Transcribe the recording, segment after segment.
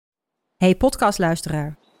Hey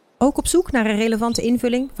podcastluisteraar, ook op zoek naar een relevante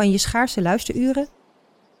invulling van je schaarse luisteruren?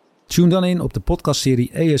 Tune dan in op de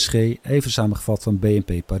podcastserie ESG, even samengevat van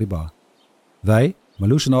BNP Paribas. Wij,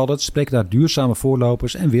 Marloes en Aldert, spreken daar duurzame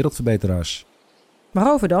voorlopers en wereldverbeteraars.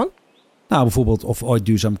 Waarover dan? Nou, bijvoorbeeld of we ooit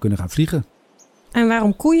duurzaam kunnen gaan vliegen. En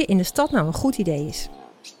waarom koeien in de stad nou een goed idee is?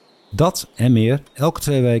 Dat en meer elke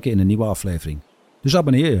 2 weken in een nieuwe aflevering. Dus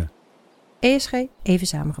abonneer je. ESG, even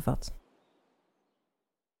samengevat.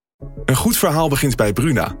 Een goed verhaal begint bij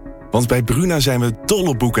Bruna. Want bij Bruna zijn we dol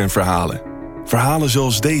op boeken en verhalen. Verhalen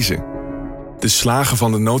zoals deze. De slagen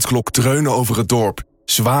van de noodklok dreunen over het dorp.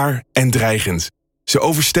 Zwaar en dreigend. Ze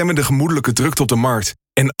overstemmen de gemoedelijke drukte op de markt.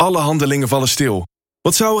 En alle handelingen vallen stil.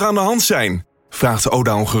 Wat zou er aan de hand zijn? Vraagt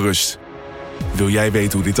Oda ongerust. Wil jij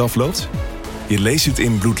weten hoe dit afloopt? Je leest het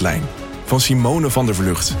in Bloedlijn. Van Simone van der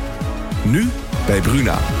Vlucht. Nu bij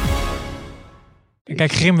Bruna.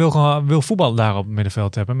 Kijk, Grim wil voetbal daar op het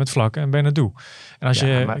middenveld hebben met Vlak en Benadou. En als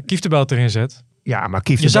je Kieftenbelt erin zet... Ja, maar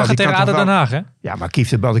je zag het tegen ADO Den Haag, hè? Ja, maar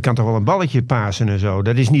Kieftenbelt kan toch wel een balletje pasen en zo.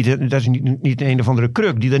 Dat is niet een of andere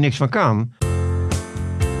kruk die er niks van kan.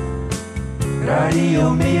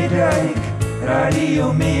 Radio Meerdijk,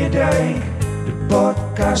 Radio Meerdijk. De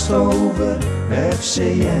podcast over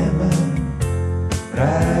FCM.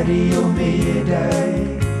 Radio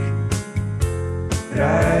Meerdijk,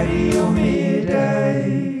 Radio Meerdijk.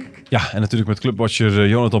 Ja, en natuurlijk met clubwatcher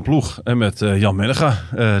Jonathan Ploeg en met Jan Mennega,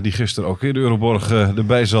 die gisteren ook in de Euroborg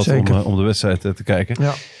erbij zat om de wedstrijd te kijken.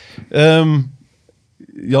 Ja.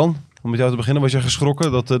 Jan, om met jou te beginnen, was jij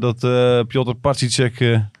geschrokken dat Piotr Parzyszek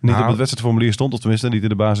niet op het wedstrijdformulier stond, of tenminste niet in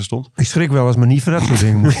de basis stond? Ik schrik wel eens, maar niet van dat soort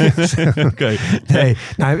dingen. Oké. Nee,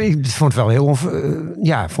 nou, ik vond het wel heel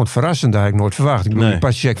vond het verrassend, dat had ik nooit verwacht. Ik bedoel,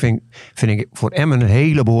 Parzyszek vind ik voor Emmen een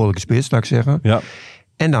hele behoorlijke spits, laat ik zeggen. Ja.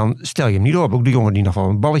 En dan stel je hem niet op. Ook de jongen die nog wel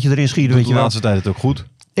een balletje erin schiet. Doet de laatste tijd het ook goed?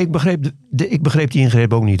 Ik begreep die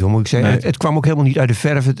ingreep ook niet, hoor, moet ik zeggen. Nee. Het kwam ook helemaal niet uit de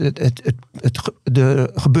verf. Er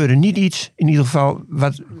gebeurde niet iets, in ieder geval,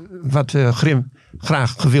 wat Grim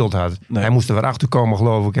graag gewild had. Nee. Hij moest er weer achter komen,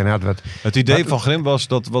 geloof ik. En had het idee van Grim was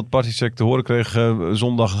dat wat Parzyszek te horen kreeg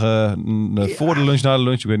zondag voor de lunch, na de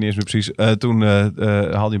lunch. Ik weet niet eens meer precies. Toen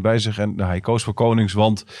haalde hij bij zich en hij koos voor Konings.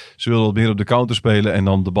 Want ze wilden wat meer op de counter spelen. En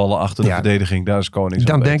dan de ballen achter de verdediging. Daar is Konings.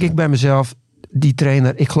 Dan denk ik bij mezelf, die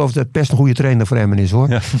trainer, ik geloof dat het best een goede trainer voor Emmen is, hoor.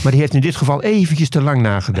 Ja. Maar die heeft in dit geval eventjes te lang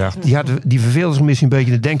nagedacht. Die verveelde zich misschien een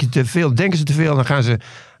beetje. Dan denken ze te veel. Dan gaan ze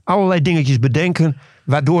allerlei dingetjes bedenken,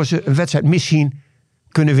 waardoor ze een wedstrijd misschien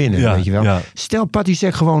kunnen winnen, weet je wel. Ja. Stel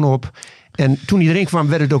Parzyszek gewoon op. En toen hij erin kwam,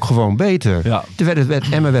 werd het ook gewoon beter. Ja.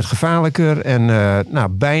 Emmen werd gevaarlijker. En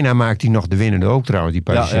bijna maakte hij nog de winnende ook trouwens, die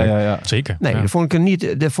Parzyszek. Ja. Zeker. Nee,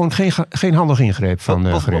 dat vond ik geen handig ingreep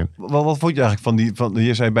van Grim. Wat vond je eigenlijk van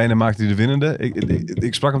je zei bijna maakte hij de winnende.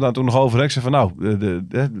 Ik sprak hem daar toen nog over. Ik zei van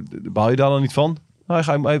baal je daar dan niet van?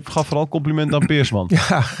 Hij gaf vooral compliment aan Peersman. Dat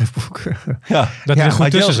hij er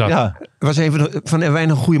goed tussen zat. Ja. Was even van de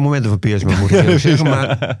weinig goede momenten van Peersman, moet ik zeggen.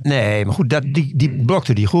 Maar goed, die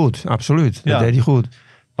blokte die goed. Absoluut. Dat deed hij goed.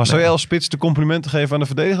 Maar zou je als spits de complimenten geven aan de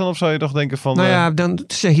verdediger? Of zou je toch denken van... dan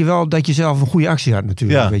zeg je wel dat je zelf een goede actie had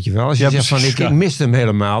natuurlijk. Weet je wel. Als je zegt precies, van ik miste hem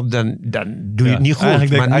helemaal, dan doe je het niet goed.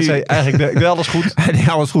 Hij zei eigenlijk deed alles goed. Hij deed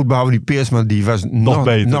alles goed, behalve die Peersman, die was nog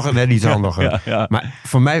beter. Nog net iets handiger. Ja. Maar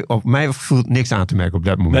op mij viel niks aan te merken op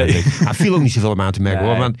dat moment. Nee. Hij viel ook niet zoveel aan te merken,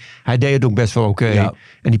 hoor. Want hij deed het ook best wel oké. Ja.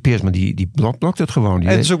 En die Peersman, die blokte het gewoon. En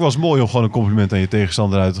het is ook wel eens mooi om gewoon een compliment aan je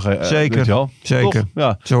tegenstander uit te geven. Zeker.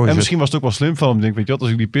 Ja. En misschien was het ook wel slim van hem. Denk, weet je wat, als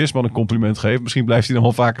ik die Peersman een compliment geef, misschien blijft hij dan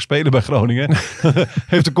wel vaker spelen bij Groningen.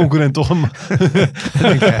 Heeft de concurrent toch een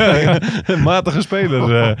matige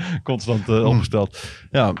speler constant opgesteld.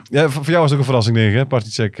 Ja, voor jou was het ook een verrassing, denk ik, hè?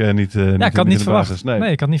 Parzyszek niet ik had niet verwacht.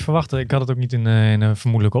 Nee, ik had niet verwacht. Ik had het ook niet in een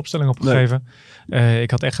vermoedelijke opstelling opgegeven. Nee.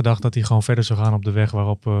 Ik had echt gedacht dat hij gewoon verder zou gaan op de weg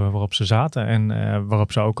waarop ze zaten. En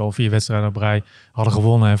waarop ze ook al 4 wedstrijden op rij hadden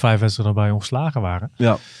gewonnen en 5 wedstrijden erbij ongeslagen waren.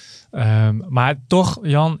 Ja. Maar toch,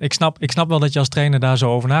 Jan, ik snap wel dat je als trainer daar zo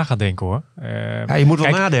over na gaat denken, hoor. Je moet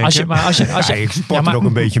wel nadenken. Ik spot er ook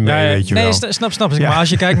een beetje mee, weet je wel. Nee, snap. Ja. Maar als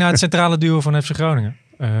je kijkt naar het centrale duo van FC Groningen.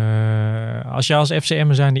 Als je als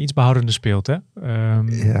FCM zijn die iets behoudender speelt, hè,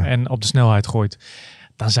 en op de snelheid gooit,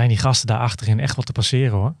 dan zijn die gasten daar achterin echt wat te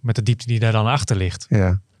passeren, hoor. Met de diepte die daar dan achter ligt.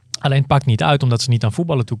 Ja. Alleen het pakt niet uit omdat ze niet aan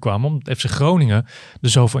voetballen toekwamen. Omdat FC Groningen er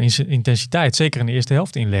zoveel intensiteit, zeker in de eerste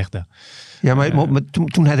helft, inlegde. Ja, maar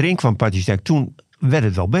toen hij erin kwam, Parzyszek, toen werd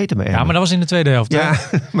het wel beter bij hem. Ja, maar dat was in de tweede helft. Ja,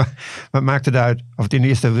 maar maakt het uit of het in de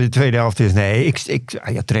eerste of de tweede helft is? Nee,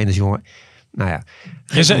 trainersjongen. Nou ja.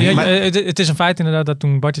 Het is een feit inderdaad dat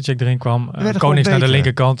toen Parzyszek erin kwam, beter. Konings naar de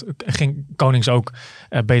linkerkant, ging Konings ook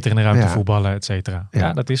beter in de ruimte voetballen, et cetera.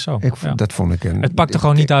 Ja, dat is zo. Dat vond ik het pakte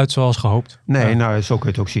gewoon niet uit zoals gehoopt. Nee, nou, zo kun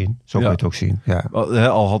je het ook zien. Ja.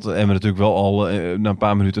 Al had Emmen natuurlijk wel al na een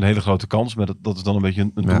paar minuten een hele grote kans, maar dat is dan een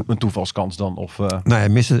beetje een toevalskans dan. Of,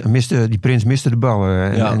 die Prins miste de bal.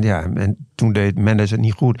 En toen deed Mendes het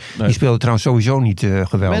niet goed. Nee. Die speelde trouwens sowieso niet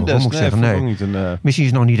geweldig. Mendes, moet ik zeggen. Nee. Niet Misschien is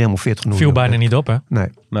hij nog niet helemaal fit genoeg. Viel bijna niet op, hè?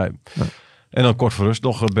 Nee. En dan kort voor rust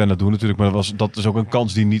nog Bernardo natuurlijk. Maar dat is ook een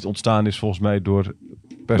kans die niet ontstaan is volgens mij door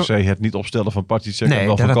per se het niet opstellen van Parzyszek.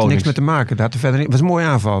 Nee, daar had niks mee te maken. Dat was een mooie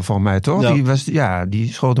aanval van mij, toch? Ja.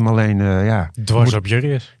 Die schoot hem alleen... dwars op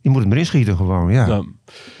Jurrius. Die moet hem erin schieten gewoon, ja.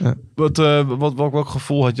 Welk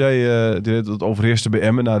gevoel had jij dat overheerste bij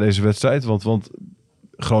Emmen na deze wedstrijd? Want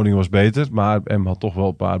Groningen was beter, maar Emmen had toch wel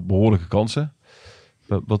een paar behoorlijke kansen.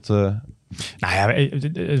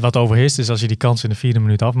 Wat overheerst is als je die kans in de 4e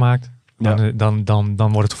minuut afmaakt.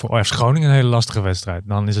 Dan wordt het voor FC Groningen een hele lastige wedstrijd.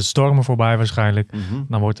 Dan is het stormen voorbij waarschijnlijk. Mm-hmm.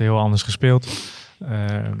 Dan wordt er heel anders gespeeld.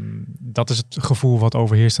 Dat is het gevoel wat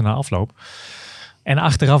overheerste na afloop. En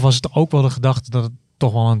achteraf was het ook wel de gedachte dat het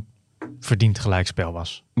toch wel een verdiend gelijkspel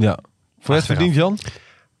was. Ja. Vond je het verdiend, Jan?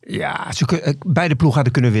 Ja, beide ploegen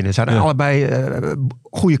hadden kunnen winnen. Ze hadden allebei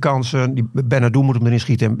goede kansen. Die Bernardo moet hem erin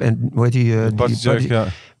schieten. En hoe heet die?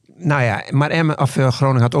 Nou ja, maar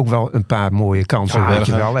Groningen had ook wel een paar mooie kansen. Weet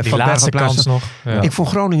je wel. Die laatste kans nog. Ja. Ik vond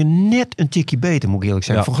Groningen net een tikje beter, moet ik eerlijk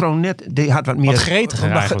zeggen. Ik vond Groningen die had wat meer... Wat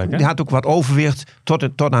gretiger eigenlijk. Die had ook wat overwicht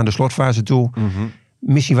tot aan de slotfase toe. Mm-hmm.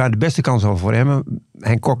 Misschien waren de beste kansen al voor Emmen.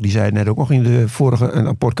 Henk Kok die zei het net ook nog in de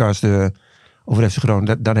vorige podcast over FC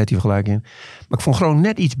Groningen. Daar heeft hij gelijk in. Maar ik vond Groningen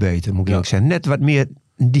net iets beter, moet ik eerlijk zeggen.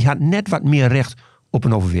 Die had net wat meer recht op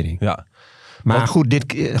een overwinning. Ja. Maar goed,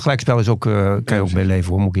 dit gelijkspel is ook, kan je ook bij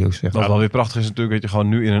leven, hoor, moet ik eerlijk zeggen. Wat wel weer prachtig is natuurlijk dat je gewoon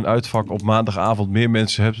nu in een uitvak op maandagavond meer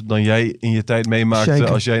mensen hebt dan jij in je tijd meemaakte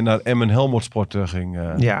als jij naar Emmen Helmond Sport ging.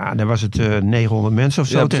 Ja, dan was het 900 mensen of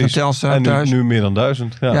zo tegen Telstar en thuis. Nu meer dan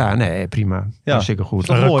 1000. Ja, nee, prima. Ja. Zeker goed.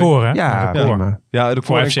 Een record, hè? Ja, prima. Ja, een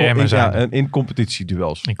record in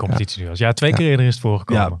competitieduels. In competitieduels. Ja, 2 keer eerder is het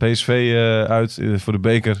voorgekomen. Ja, PSV uit voor de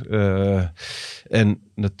beker. En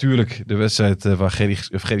natuurlijk de wedstrijd waar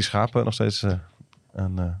Gerry Schapen nog steeds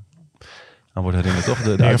aan wordt herinnerd, toch? De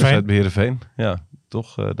uitwedstrijd bij Heerenveen. Ja,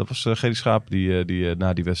 toch? Dat was Gerry Schaap die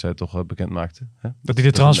na die wedstrijd toch bekend maakte. Hè? Dat hij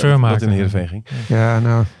de transfer maakte. Dat in Heerenveen ging. Ja,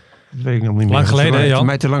 nou... Dat weet ik nog niet meer. Lang geleden, Jan? Voor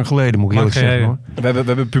mij te lang geleden, moet ik eerlijk zeggen. Hoor. We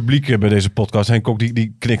hebben publiek bij deze podcast. Henk Kok,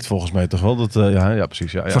 die knikt volgens mij toch wel. Ja,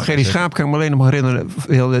 precies. Ja, van Gerry Schaap kan ik me alleen nog herinneren.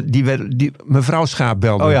 Die mevrouw Schaap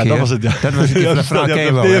belde een keer. Dat was het. Ja. Dat was het. Ja, mevrouw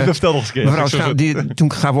Kebo. Vertel nog eens een keer. Mevrouw Schaap,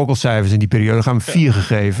 toen gaven we ook al cijfers in die periode. Dan gaan we 4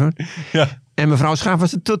 gegeven. Ja. En mevrouw Schaap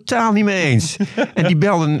was het totaal niet mee eens. En die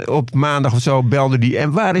belden op maandag of zo,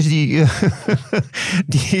 en waar is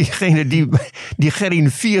diegene die Gerry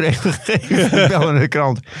een 4 heeft gegeven? Belden naar de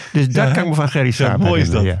krant. Dus dat kan ik me van Gerry Schaap. Mooi is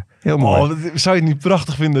dat. Ja, heel mooi. Zou je het niet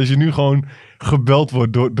prachtig vinden als je nu gewoon gebeld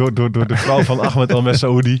wordt door de vrouw van Ahmed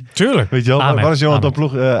Al-Messaoudi? Tuurlijk. Weet je wel? Waar is Johan dan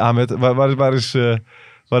ploeg? Ahmed, waar is...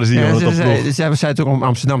 Waar is die jongen op ploeg? Zij zei toch op een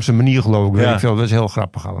Amsterdamse manier, geloof ik. Weet ik veel. Dat is heel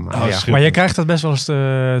grappig allemaal. Maar je krijgt dat best wel eens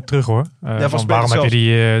terug, hoor. Waarom heb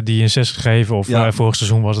je die een 6 gegeven? Of vorig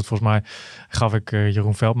seizoen was het volgens mij. Gaf ik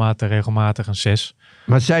Jeroen Veldmaat regelmatig een 6.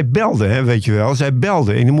 Maar zij belde, hè, weet je wel. Zij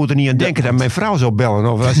belde. En je moet er niet aan denken dat mijn vrouw zou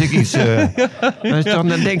bellen. Of als ik iets... dan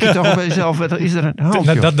denk je toch bij jezelf, is er een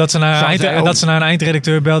handje. Dat ze naar een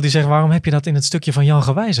eindredacteur belt die zegt, waarom heb je dat in het stukje van Jan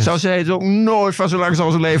gewijzigd? Zou zij het ook nooit van zo lang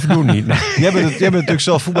zal ze leven doen niet. Jij bent natuurlijk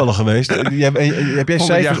zelf voetballer geweest. Heb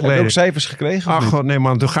jij ook cijfers gekregen? Ach god, nee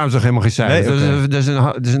man, toen gaan ze toch helemaal geen cijfers. Nee, okay.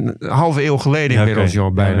 Dat is een halve eeuw geleden inmiddels,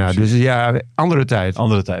 joh, bijna. Ja, dus ja, andere tijd.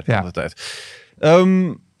 Andere tijd.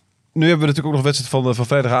 Nu hebben we natuurlijk ook nog een wedstrijd van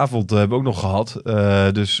vrijdagavond hebben we ook nog gehad.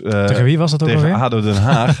 Tegen wie was dat ook alweer? Tegen ADO Den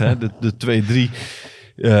Haag, hè, de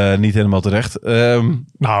 2-3. Niet helemaal terecht.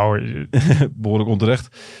 Behoorlijk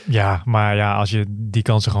onterecht. Ja, maar ja, als je die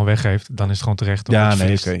kansen gewoon weggeeft, dan is het gewoon terecht.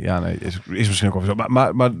 Is misschien ook wel zo.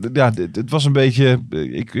 Maar ja, het was een beetje...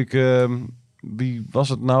 wie was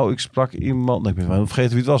het nou? Ik sprak iemand... ik ben wel vergeten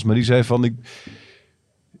wie het was, maar die zei van...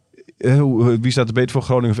 wie staat er beter voor,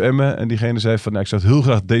 Groningen of Emmen? En diegene zei van, ik zou het heel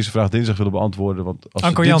graag deze vraag dinsdag willen beantwoorden. Want als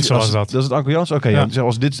Anko Jansen was dat. Dat is het Anko Jansen? Oké, ja.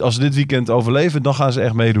 Als ze dit weekend overleven, dan gaan ze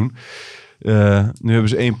echt meedoen. Nu hebben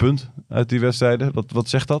ze 1 punt uit die wedstrijden. Wat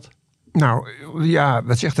zegt dat? Nou, ja,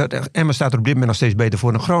 wat zegt dat? Emmen staat er op dit moment nog steeds beter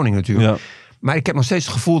voor dan Groningen natuurlijk. Ja. Maar ik heb nog steeds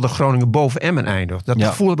het gevoel dat Groningen boven Emmen eindigt. Dat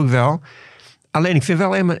gevoel heb ik wel. Alleen ik vind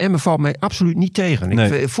wel, Emmen valt mij absoluut niet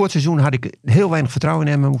tegen. Voor het seizoen had ik heel weinig vertrouwen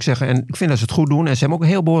in Emmen, moet ik zeggen. En ik vind dat ze het goed doen. En ze hebben ook een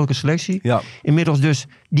heel behoorlijke selectie. Ja. Inmiddels dus,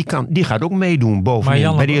 die gaat ook meedoen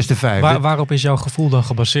bovenin bij de eerste 5. Waarop is jouw gevoel dan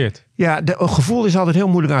gebaseerd? Ja, het gevoel is altijd heel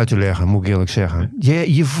moeilijk uit te leggen, moet ik eerlijk zeggen.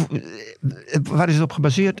 Waar is het op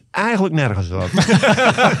gebaseerd? Eigenlijk nergens wat.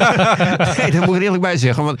 Nee, daar moet ik eerlijk bij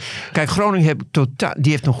zeggen. Want kijk, Groningen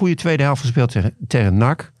heeft een goede tweede helft gespeeld tegen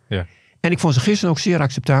NAC. Ja. En ik vond ze gisteren ook zeer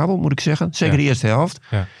acceptabel, moet ik zeggen. Zeker de eerste helft.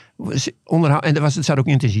 Ja. En er zat ook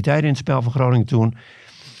intensiteit in het spel van Groningen toen.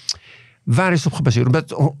 Waar is het op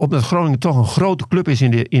gebaseerd? Omdat Groningen toch een grote club is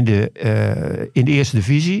in de eerste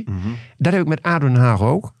divisie. Mm-hmm. Dat heb ik met ADO Den Haag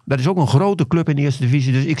ook. Dat is ook een grote club in de eerste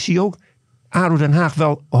divisie. Dus ik zie ook ADO Den Haag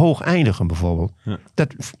wel hoog eindigen bijvoorbeeld. Ja.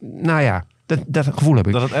 Dat gevoel heb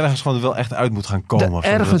ik. Dat het ergens gewoon wel echt uit moet gaan komen.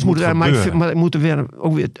 Ergens moet het, maar het moet er weer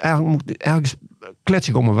ook weer eigenlijk klets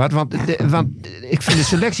ik om me wat. Want ik vind de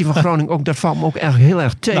selectie van Groningen ook, dat valt me ook eigenlijk heel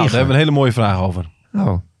erg tegen. Nou, daar hebben we een hele mooie vraag over.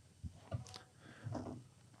 Oh.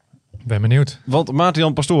 Ben benieuwd. Want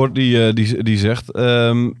Maarten-Jan Pastoor die zegt...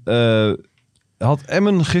 had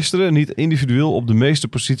Emmen gisteren niet individueel op de meeste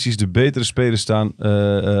posities de betere spelers staan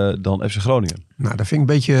dan FC Groningen? Nou, dat vind ik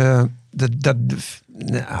een beetje...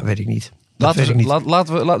 weet ik niet. Laten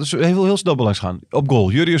we heel snel langs gaan. Op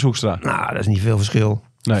goal, Jurrius Hoekstra. Nou, dat is niet veel verschil.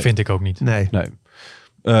 Nee. Vind ik ook niet. Nee. 50-50.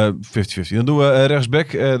 Dan doen we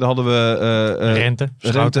rechtsback. Dan hadden we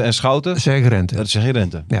Rente en Schouten. Zeg Rente. Dat zeg je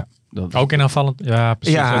Rente. Ja. Ook in aanvallend. Ja,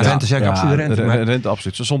 precies. Ja, Rente zeg ik absoluut Rente. Rente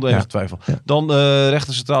absoluut. Zonder enige twijfel. Ja. Dan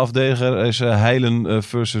rechter centraal verdediger is Heilen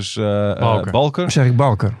versus Balker. Zeg ik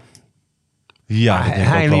Balker. Ja,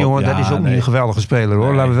 Heilen, jongen, dat is ook niet een geweldige speler,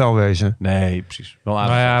 hoor. Laten we wel wezen. Nee, precies. Wel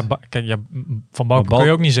aardig. Kijk, van Balker kun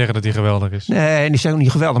je ook niet zeggen dat hij geweldig is. Nee, die zijn ook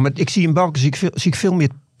niet geweldig. Maar ik zie in Balker zie ik veel meer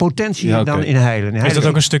potentie dan in Heilen. Is dat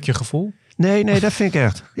ook een stukje gevoel? Nee, dat vind ik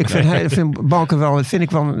echt. Ik vind Balker wel, vind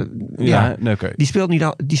ik wel...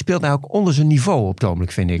 Die speelt eigenlijk onder zijn niveau op het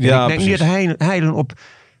ogenblik, vind ik. Ja, ik denk niet dat Heilen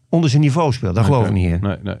onder zijn niveau speelt. Daar geloof ik niet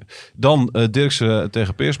in. Nee. Dan Dirksen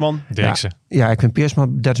tegen Peersman. Dirksen. Ja, ik vind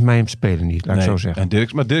Peersman, dat is mijn speler niet, laat ik zo zeggen.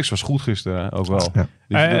 Maar Dirksen was goed gisteren ook wel. Ja.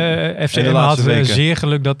 FCM had zeer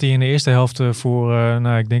geluk dat hij in de eerste helft voor,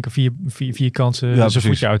 ik denk vier kansen zijn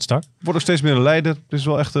voetje uitstak. Wordt ook steeds meer een leider. Het is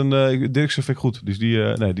wel echt een... Dirksen vind ik goed. Dus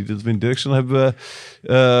dat wint Dirksen. Dan hebben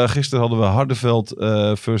we... gisteren hadden we Hardenveld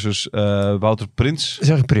versus Wouter Prins.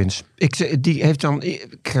 Zeg ik Prins. Die heeft dan...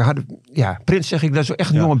 Prins zeg ik, dat is echt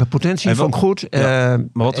een jongen met potentie. Vond ik goed. Maar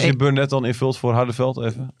wat is je Burnett dan invult voor Hardenveld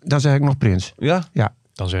even? Dan zeg ik nog Prins. Ja? Ja.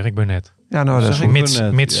 Dan zeg ik Burnett. Ja, nou, dat is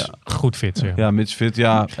mits goed fit. Zeg. Ja, mits fit,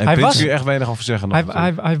 ja. En Prins kun je echt weinig over zeggen.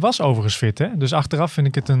 Hij was overigens fit, hè? Dus achteraf vind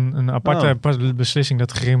ik het een aparte beslissing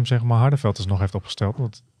dat Grim, zeg maar, Hardenveld dus nog heeft opgesteld.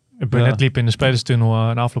 Want Burnett liep in de spelerstunnel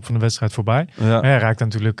na afloop van de wedstrijd voorbij. Ja. Hij raakte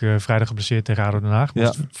natuurlijk vrijdag geblesseerd tegen ADO Den Haag.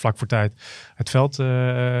 Moest vlak voor tijd het veld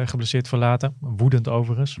geblesseerd verlaten. Woedend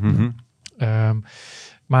overigens. Mm-hmm.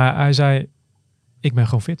 Maar hij zei... Ik ben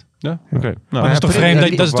gewoon fit. Ja, oké. Nou, dat is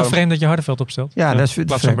toch vreemd dat je Hardenveld opstelt? Ja, dat is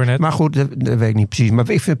vreemd. Maar goed, dat weet ik niet precies. Maar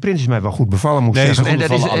ik vind Prins is mij wel goed bevallen, moet ik zeggen.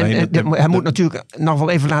 Hij moet natuurlijk nog wel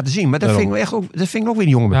even laten zien. Maar dat vind ik ook weer een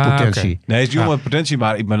jongen met potentie. Okay. Nee, hij is een jongen met potentie.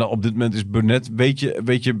 Maar op dit moment is Burnett, weet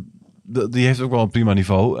je, die heeft ook wel een prima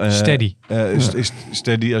niveau. Steady. Is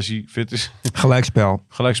steady als hij fit is.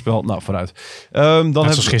 Gelijkspel, nou vooruit. Dan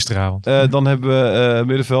zoals gisteravond. Dan hebben we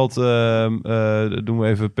middenveld. Doen we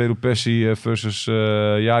even Pedro Pessi versus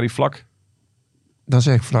Jari Vlak. Dan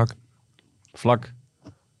zeg ik Vlak. Vlak.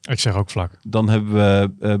 Ik zeg ook Vlak. Dan hebben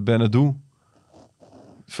we Benadou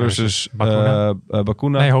versus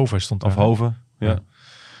Bakuna. Nee, Hoven stond Of Hoven, ja.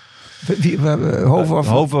 Hoven of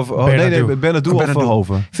Benadou of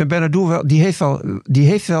Hoven. Ik vind Benadou wel, die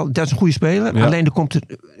heeft wel, dat is een goede speler. Ja. Alleen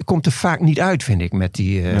komt er vaak niet uit, vind ik. Met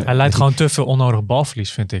die, hij leidt gewoon te veel onnodig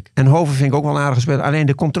balverlies, vind ik. En Hoven vind ik ook wel een aardige speler. Alleen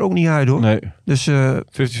er komt er ook niet uit, hoor. Nee. Dus 50-50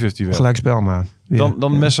 wel. Gelijk spel maar. Ja.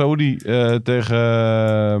 Dan Messaoudi tegen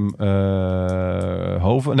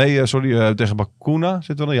Hoven. Nee, tegen Bakuna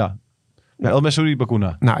zit wel. Ja. El Messaoudi,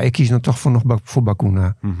 Bakuna. Nou, ik kies dan toch voor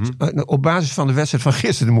Bakuna. Mm-hmm. Op basis van de wedstrijd van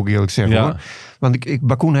gisteren, moet ik eerlijk zeggen. Ja. Hoor. Want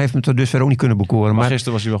Bakuna heeft me tot dusver ook niet kunnen bekoren. Maar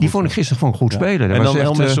gisteren was hij wel goed. Die vond ik gisteren gewoon goed spelen. En dan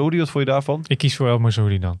El Messaoudi, wat vond je daarvan? Ik kies voor El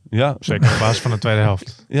Messaoudi dan. Ja. Zeker op basis van de tweede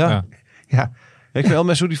helft. Ja. Ik vind El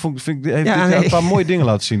Messaoudi heeft een paar mooie dingen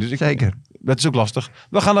laten zien. Dus zeker. Het is ook lastig.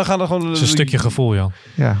 We gaan er gewoon... Het is een stukje gevoel, Jan.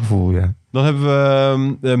 Ja, gevoel, ja. Dan hebben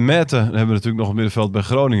we Mette. Dan hebben we natuurlijk nog een middenveld bij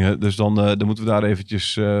Groningen. Dus dan moeten we daar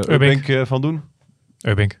eventjes Urbink van doen.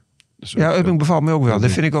 Urbink. Dus Urbink bevalt me ook wel.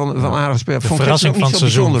 Dat vind ik wel een aardige speler. De verrassing van het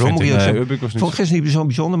seizoen. Vond gisteren niet zo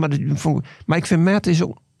bijzonder. Maar ik vind Mette is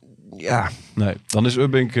ook... Ja. Nee, dan is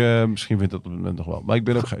Ubbink, misschien vindt dat op het moment nog wel. Maar ik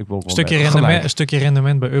ben ook ik wil ook een stukje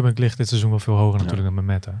rendement bij Ubbink ligt dit seizoen wel veel hoger natuurlijk dan met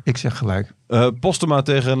Meta. Ik zeg gelijk. Postema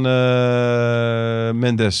tegen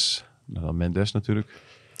Mendes. Nou, dan Mendes natuurlijk.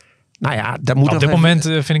 Nou ja, dat moet op dit moment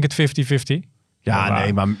vind ik het 50-50.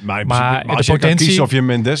 Ja, maar als de je kan kiezen potentie... of je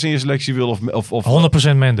Mendes in je selectie wil of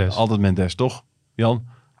 100% Mendes. Altijd Mendes, toch, Jan?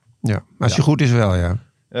 Ja, als je goed is wel, ja.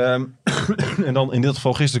 En dan in dit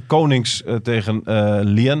geval gisteren Konings tegen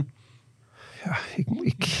Lien. Ja,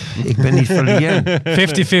 ik ben niet van Lien.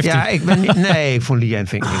 50-50. Ja, ik ben niet... Nee, voor Lien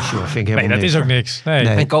vind ik niks, joh. Vind ik helemaal dat niks. is ook niks. Nee.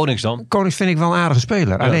 En Konings dan? Konings vind ik wel een aardige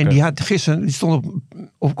speler. Ja, alleen okay. die stond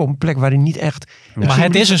op een plek waar hij niet echt... Maar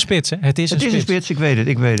het is een spits, hè? Het is een spits, ik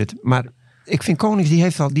weet het. Maar ik vind Konings, die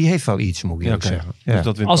heeft wel iets, moet ik eerlijk zeggen. Ja. Dus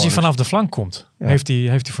dat wint als hij Konings. vanaf de flank komt, heeft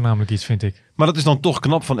hij voornamelijk iets, vind ik. Maar dat is dan toch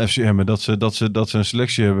knap van FC Emmen. Dat ze een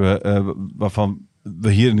selectie hebben waarvan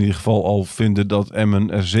we hier in ieder geval al vinden dat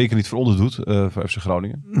Emmen er zeker niet voor onder doet voor FC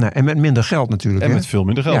Groningen. Nou, en met minder geld natuurlijk. En met veel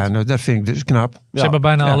minder geld. Ja, nou, dat vind ik dus knap. Ze hebben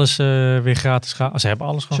bijna alles weer gratis gehaald. Ze hebben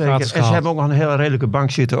alles gewoon Zeker. gratis En ze gehaald. hebben ook nog een hele redelijke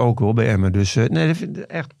bank zitten ook hoor, bij Emmen. Dus nee, dat vind ik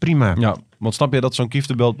echt prima. Ja, want snap je dat zo'n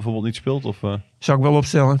Kieftenbelt bijvoorbeeld niet speelt? Of, Zou ik wel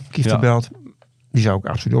opstellen, Kieftenbelt. Die zou ik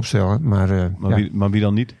absoluut opstellen. Maar wie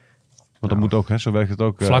dan niet? Want dat moet ook, hè? Zo werkt het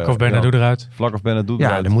ook. Vlak of Bernardo eruit. Vlak of Bernardo ja,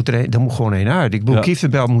 eruit. er moet gewoon één uit. Ik bedoel,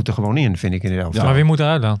 Kieftenbelt moet er gewoon in, vind ik in de elftal. Ja. Maar wie moet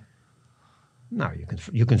eruit dan? Nou,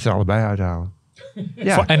 je kunt ze allebei uithalen.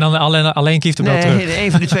 Ja. En dan alleen Kieftenbelt terug. Nee,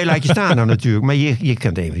 een van die twee laat je staan dan natuurlijk. Maar je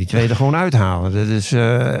kunt een van die twee er gewoon uithalen. Dat is,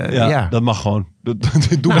 dat mag gewoon.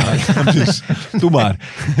 Doe maar. Precies. Doe maar.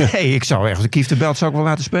 Nee, ik zou echt de Kieftenbelt zou ik wel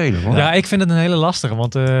laten spelen. Hoor. Ja, ik vind het een hele lastige.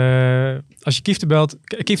 Want als je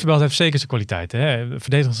Kieftenbelt heeft zeker zijn kwaliteiten. Hè.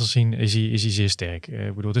 Verdedigend gezien is hij zeer sterk.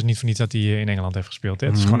 Ik bedoel, het is niet voor niets dat hij in Engeland heeft gespeeld. Hè.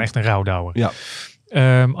 Het is gewoon echt een rouwdouwer. Ja.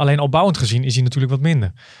 Alleen opbouwend gezien is hij natuurlijk wat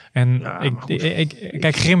minder. En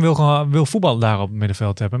kijk, Grim wil voetbal daar op het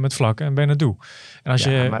middenveld hebben met Vlak en Bernardo. En als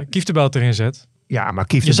je Kieftenbelt erin zet... Ja, maar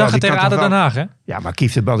je zag het tegen ADO Den Haag, hè? Ja, maar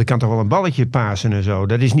Kieftenbelt die kan toch wel een balletje pasen en zo.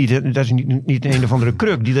 Dat is niet een of andere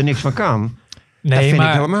kruk die er niks van kan. Nee, dat vind ik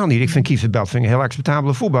helemaal niet. Ik vind Kieftenbelt een heel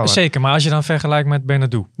acceptabele voetballer. Zeker, maar als je dan vergelijkt met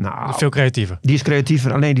Bernardo, veel creatiever. Die is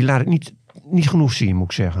creatiever, alleen die laat het niet genoeg zien, moet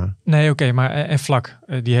ik zeggen. Nee, oké, maar en Vlak,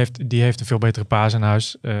 die heeft een veel betere paas in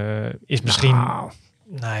huis. Is misschien,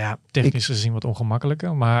 technisch gezien wat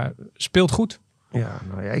ongemakkelijker, maar speelt goed. Ja,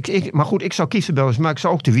 nou ja, maar goed, ik zou Kieftenbelt, maar ik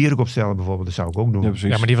zou ook de Wierik opstellen bijvoorbeeld. Dat zou ik ook doen.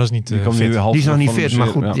 Ja, maar die was niet fit. Die is nog niet fit, maar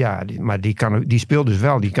goed, maar die speelt dus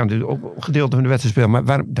wel. Die kan dus ook een gedeelte van de wedstrijd spelen.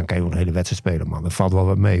 Maar dan kan je ook een hele wedstrijd spelen, man. Dat valt wel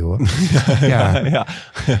wat mee, hoor. Ja.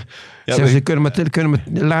 Ze kunnen maar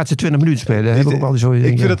de laatste 20 minuten spelen. Dat heb ik ook al zo.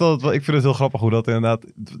 Ik vind het heel grappig hoe dat inderdaad...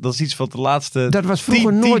 Dat is iets wat de laatste... Dat was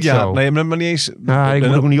vroeger nooit jaar, zo. Nee, maar niet eens... Nou, ik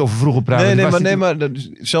moet ook niet over vroeger praten. Maar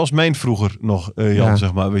zelfs mijn vroeger nog, Jan,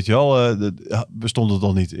 zeg maar. Weet je wel, bestond het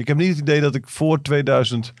al niet. Ik heb niet het idee dat ik voor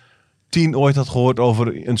 2010 ooit had gehoord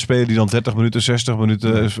over een speler die dan 30 minuten, 60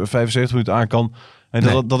 minuten, 75 minuten aan kan. En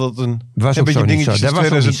dat het een beetje dingetje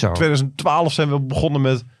is. 2012 zijn we begonnen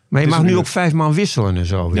met... Maar je mag nu ook 5 man wisselen en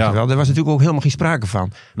zo, weet je wel. Daar was natuurlijk ook helemaal geen sprake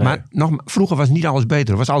van. Nee. Maar vroeger was niet alles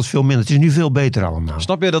beter. Was alles veel minder. Het is nu veel beter allemaal.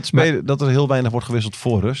 Snap je dat er heel weinig wordt gewisseld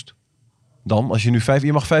voor rust? Dan, als je nu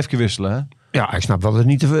je mag 5 keer wisselen, hè? Ja, ik snap wel dat het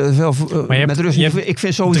niet te veel met rust. Ik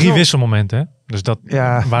vind sowieso 3 wisselmomenten, hè? Dus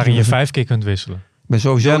waarin je 5 keer kunt wisselen. Maar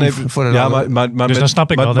sowieso maar dus dan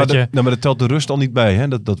snap ik wel dat je... Maar dat telt de rust al niet bij, hè?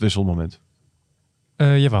 Dat wisselmoment.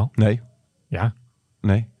 Jawel. Nee. Ja.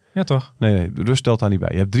 Nee. Ja, toch? Nee, de rust telt daar niet bij.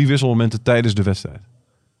 Je hebt 3 wisselmomenten tijdens de wedstrijd.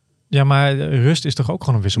 Ja, maar rust is toch ook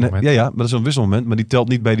gewoon een wisselmoment? Nee, maar dat is een wisselmoment, maar die telt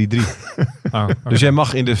niet bij die 3. Okay. Dus jij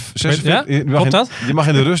mag in de 46... Klopt dat? Je mag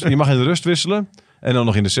in de rust wisselen en dan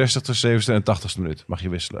nog in de 60ste, 70ste en 80ste minuut mag je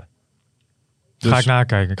wisselen. Dus, ga ik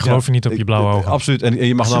nakijken. Ik geloof je niet op je blauwe ogen. Absoluut. En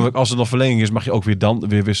je mag namelijk, als er nog verlenging is, mag je ook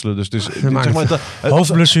weer wisselen. Dus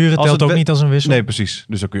hoofdblessure telt ook niet als een wissel. Nee, precies.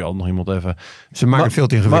 Dus dan kun je altijd nog iemand even... Ze maken veel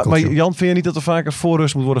te ingewikkeld. Maar Jan, vind je niet dat er vaker voor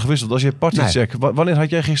rust moet worden gewisseld? Als je Parzyszek... Nee. Wanneer had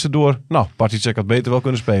jij gisteren door... Nou, Parzyszek had beter wel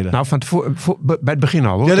kunnen spelen. Nou, bij het begin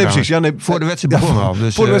al, hoor. Ja, nee, precies. Ja, nee, voor de wedstrijd begon al.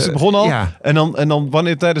 Dus, voor de wedstrijd begon al. Ja. En dan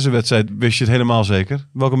wanneer tijdens de wedstrijd wist je het helemaal zeker?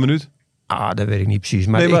 Welke minuut? Dat weet ik niet precies.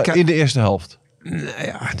 Maar, in de eerste helft. Nou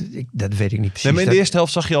ja, dat weet ik niet precies. Nee, maar in de eerste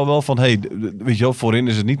helft zag je al wel van... weet je wel, voorin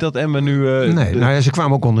is het niet dat Emmen nu... ze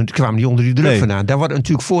kwamen ook niet onder die druk vandaan. Daar wordt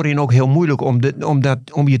natuurlijk voorin ook heel moeilijk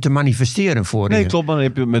om je te manifesteren voorin. Nee, klopt. Maar dan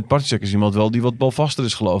heb je met Parzyszek is iemand wel die wat balvaster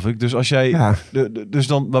is, geloof ik. Dus als jij... Ja.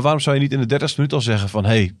 Maar waarom zou je niet in de 30ste minuut al zeggen van...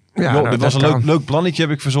 dit was een leuk plannetje,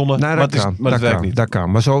 heb ik verzonnen. Nou, maar het werkt niet. Dat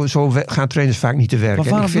kan. Maar zo gaan trainers vaak niet te werken.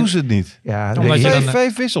 Maar waarom doen ze het niet? Ja,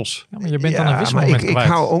 vijf wissels. Ja, maar je bent dan een wisselmoment kwijt.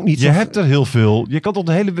 Ik hou ook niet je hebt er heel veel. Je kan toch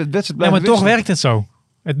de hele wedstrijd blijven maar toch werkt het zo.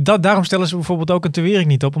 Daarom stellen ze bijvoorbeeld ook een Te Wierik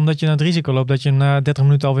niet op. Omdat je het risico loopt dat je na 30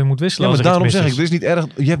 minuten alweer moet wisselen. Ja, maar daarom zeg ik, het is niet erg.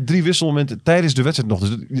 Je hebt 3 wisselmomenten tijdens de wedstrijd nog.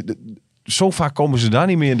 Dus zo vaak komen ze daar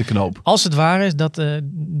niet meer in de knoop. Als het waar is dat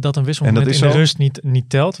een wisselmoment in de rust niet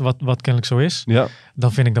telt, wat kennelijk zo is,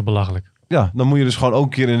 dan vind ik dat belachelijk. Ja, dan moet je dus gewoon ook een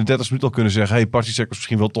keer in de 30 minuten al kunnen zeggen, hey, Parzyszek was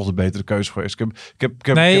misschien wel toch de betere keuze geweest.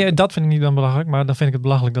 Dat vind ik niet dan belachelijk, maar dan vind ik het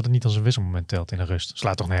belachelijk dat het niet als een wisselmoment telt in de rust.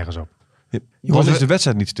 Slaat toch nergens op. Want is de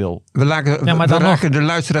wedstrijd niet stil? We raken de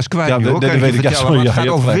luisteraars kwijt. Ja, dat weet ik. Het gaat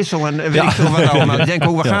over wissel en weet ik veel wat allemaal. Ik denk,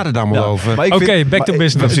 waar gaat het allemaal over? Oké, back to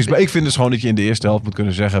business. Precies, maar ik vind dus gewoon dat je in de eerste helft moet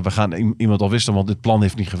kunnen zeggen, we gaan iemand al wisselen, want dit plan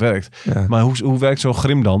heeft niet gewerkt. Ja. Maar hoe werkt zo'n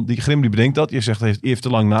Grim dan? Die Grim die bedenkt dat. Je zegt, hij heeft te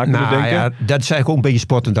lang na kunnen denken. Ja, dat is eigenlijk ook een beetje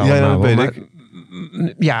sportend allemaal. Ja, dat weet ik.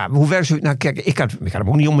 Ja, hoe werkt het? Nou kijk, ik had hem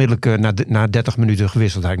ook niet onmiddellijk na 30 minuten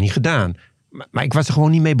gewisseld. Dat had ik niet gedaan. Maar ik was er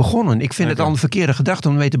gewoon niet mee begonnen. Ik vind het al een verkeerde gedachte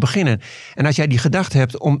om mee te beginnen. En als jij die gedachte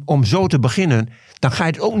hebt om zo te beginnen, dan ga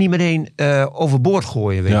je het ook niet meteen overboord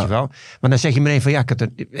gooien, weet je wel. Maar dan zeg je meteen van, ik heb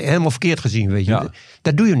het helemaal verkeerd gezien, weet je. Ja.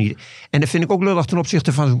 Dat doe je niet. En dat vind ik ook lullig ten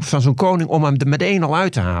opzichte van zo'n koning om hem er meteen al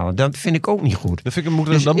uit te halen. Dat vind ik ook niet goed. Dat vind ik, moet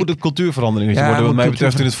het cultuurverandering worden. Wat mij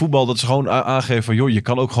betreft in het voetbal, dat ze gewoon aangeven van, joh, je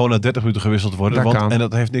kan ook gewoon na 30 minuten gewisseld worden. En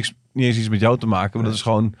dat heeft niet eens iets met jou te maken, maar dat is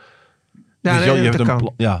gewoon... Ja, dus nee, dat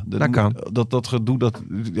kan. Dat kan. Dat gedoe,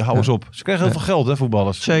 hou eens op. Ze krijgen heel veel geld, hè,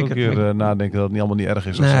 voetballers. Zeker. Ook een keer nadenken dat het niet allemaal niet erg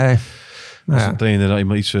is. Als een trainer daar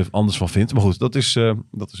iemand iets anders van vindt. Maar goed, dat is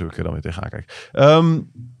hoe ik er dan weer tegenaan kijk.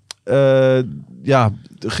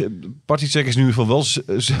 Parzyszek is in ieder geval wel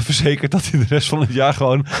verzekerd dat hij de rest van het jaar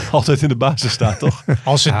gewoon altijd in de basis staat, toch?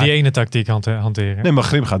 Als ze die ene tactiek hanteren. Nee, maar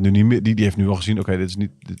Grim gaat nu niet meer. Die heeft nu al gezien, oké,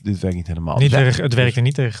 dit werkt niet helemaal. Het werkte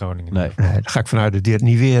niet tegen Groningen. Nee, daar ga ik vanuit dat hij het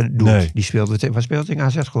niet weer doet. Nee. Die speelde, waar speelt hij in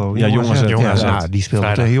AZ geloof ik? Ja, Jong AZ. Die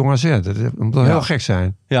speelde tegen Jong AZ. Dat moet wel heel gek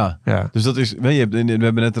zijn. Ja. Dus dat is, we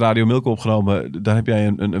hebben net Radio Milko opgenomen. Daar heb jij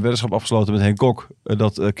een weddenschap afgesloten met Henk Kok.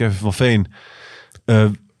 Dat Kevin van Veen...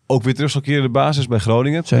 ook weer terug zal keren de basis bij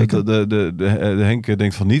Groningen. Zeker. De Henk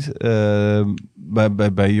denkt van niet.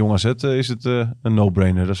 Bij Jong AZ is het een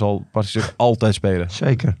no-brainer. Daar zal Parzyszek altijd spelen.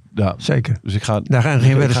 Zeker. Ja. Zeker. Dus ik ga... Daar gaan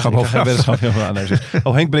geen weddenschap over.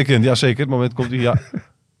 Oh, Henk breekt in. Ja, zeker. Het moment komt hij. Ja.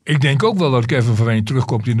 Ik denk ook wel dat Kevin van Veen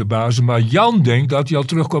terugkomt in de basis. Maar Jan denkt dat hij al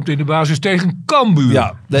terugkomt in de basis tegen Cambuur.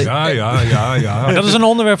 Ja. Ja. Dat is een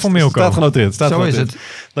onderwerp voor Milko. Staat genoteerd. Is het.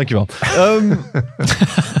 Dankjewel.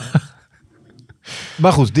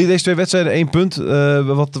 Maar goed, deze 2 wedstrijden, 1 punt.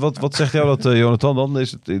 Wat zegt jou dat, Jonathan, dan?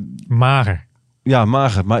 Is het mager? Ja,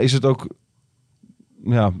 mager. Maar is het ook...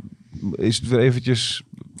 Ja, is het weer eventjes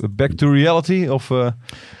back to reality? Of,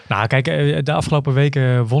 Nou, kijk, de afgelopen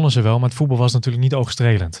weken wonnen ze wel. Maar het voetbal was natuurlijk niet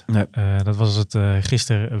oogstrelend. Nee. Dat was het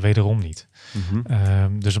gisteren wederom niet.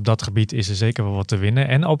 Mm-hmm. Dus op dat gebied is er zeker wel wat te winnen.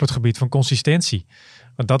 En op het gebied van consistentie.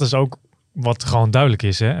 Want dat is ook... Wat gewoon duidelijk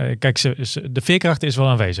is. Hè? Kijk, de veerkracht is wel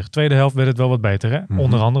aanwezig. Tweede helft werd het wel wat beter. Hè? Mm-hmm.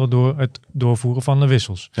 Onder andere door het doorvoeren van de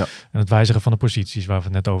wissels. Ja. En het wijzigen van de posities waar we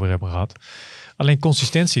het net over hebben gehad. Alleen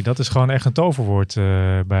consistentie, dat is gewoon echt een toverwoord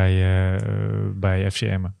bij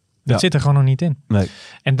FCM. Dat zit er gewoon nog niet in. Nee.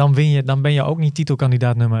 En dan ben je ook niet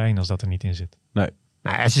titelkandidaat nummer 1 als dat er niet in zit. Nee.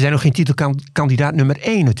 Nou, ze zijn nog geen titelkandidaat nummer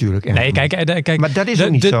 1 natuurlijk. Nee, kijk, maar dat is ook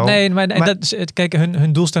niet zo. Nee, maar kijk,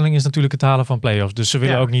 hun doelstelling is natuurlijk het halen van play-offs. Dus ze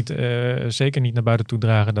willen ook niet, zeker niet naar buiten toe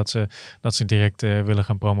dragen dat ze direct willen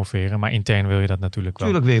gaan promoveren. Maar intern wil je dat natuurlijk wel.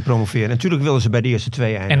 Natuurlijk wil je promoveren. Natuurlijk willen ze bij de eerste 2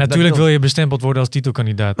 eindigen. En natuurlijk wil je bestempeld worden als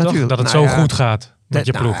titelkandidaat. Toch? Dat het zo goed gaat met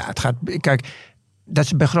je ploeg. Het gaat, kijk... Dat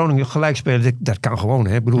ze bij Groningen gelijk spelen, dat kan gewoon.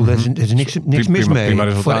 Hè? Ik bedoel, er is niks mis mee.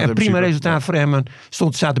 Prima resultaat voor Emmen.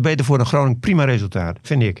 Staat er beter voor dan Groningen. Prima resultaat,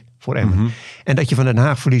 vind ik, voor Emmen. Mm-hmm. En dat je van Den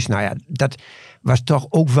Haag verliest, nou ja, dat was toch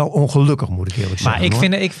ook wel ongelukkig, moet ik eerlijk zeggen.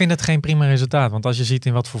 Maar ik vind het geen prima resultaat. Want als je ziet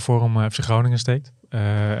in wat voor vorm FC Groningen steekt.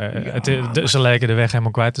 Ze lijken de weg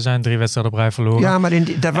helemaal kwijt te zijn. 3 wedstrijden op rij verloren. Ja, maar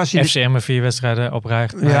daar was je... FCM 4 wedstrijden op rij.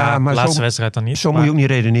 Maar laatste wedstrijd dan niet. Zo moet je ook niet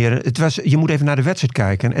redeneren. Je moet even naar de wedstrijd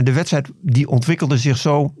kijken. En de wedstrijd die ontwikkelde zich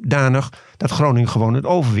zodanig dat Groningen gewoon het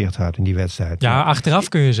overwicht had in die wedstrijd. Ja, achteraf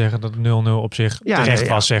kun je zeggen dat 0-0 op zich terecht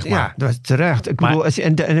was, zeg maar. Ja, dat was terecht. Ik bedoel, als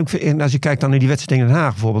je kijkt dan naar die wedstrijd tegen Den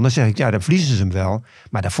Haag bijvoorbeeld, dan zeg ik, dan verliezen ze hem wel.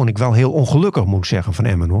 Maar dat vond ik wel heel ongelukkig, moet ik zeggen, van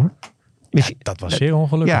Emmen, hoor. Ja, dat was zeer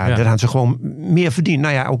ongelukkig. Ja, daar hadden ze gewoon meer verdiend.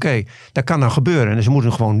 Nou ja, oké, dat kan dan gebeuren. En ze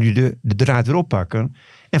moeten gewoon nu de draad weer oppakken.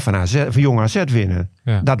 En van Jong AZ winnen.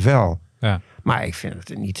 Ja. Dat wel. Ja. Maar ik vind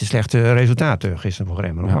het niet een slechte resultaat gisteren voor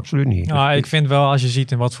Emmen. Absoluut niet. Nou, ik vind wel, als je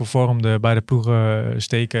ziet in wat voor vorm de beide ploegen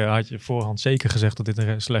steken, had je voorhand zeker gezegd dat dit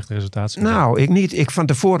een slechte resultaat zou zijn. Nou, ik niet. Van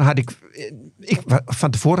tevoren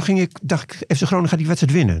dacht ik, FC Groningen gaat die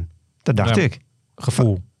wedstrijd winnen. Dat dacht ik.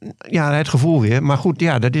 Gevoel. Ja, het gevoel weer. Maar goed,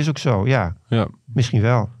 ja, dat is ook zo. Ja. Misschien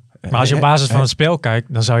wel. Maar als je op basis van het spel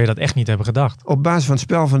kijkt, dan zou je dat echt niet hebben gedacht. Op basis van het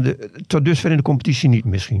spel tot dusver in de competitie niet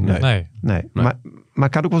misschien. Nee. Maar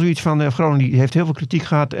ik had ook wel zoiets van, Groningen die heeft heel veel kritiek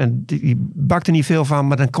gehad en die bakt er niet veel van.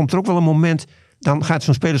 Maar dan komt er ook wel een moment, dan gaat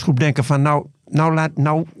zo'n spelersgroep denken van nou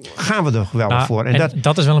gaan we er wel voor. En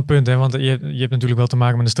dat is wel een punt, hè? Want je hebt natuurlijk wel te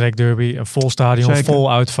maken met een streekderby, een vol stadion, Zeker.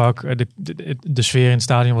 vol uitvak. De sfeer in het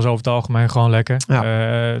stadion was over het algemeen gewoon lekker.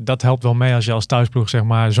 Ja. Dat helpt wel mee als je als thuisploeg zeg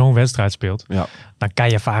maar zo'n wedstrijd speelt. Ja. Dan kan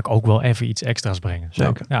je vaak ook wel even iets extra's brengen.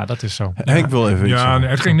 Zeker. Ja, dat is zo. Henk wil even iets zeggen.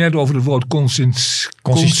 Het ging net over het woord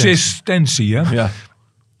consistentie. Hè? Ja.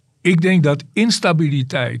 Ik denk dat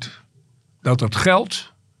instabiliteit, dat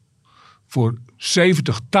geldt voor 70-80%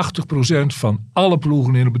 van alle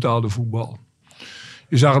ploegen in het betaalde voetbal.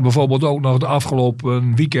 Je zag het bijvoorbeeld ook nog de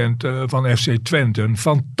afgelopen weekend van FC Twente. Een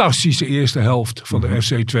fantastische eerste helft van de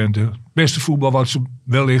FC Twente. Beste voetbal wat ze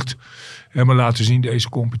wellicht hebben laten zien deze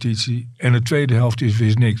competitie. En de tweede helft is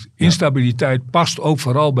weer niks. Instabiliteit past ook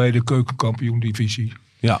vooral bij de keukenkampioen-divisie.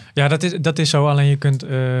 Ja, dat is zo. Alleen je kunt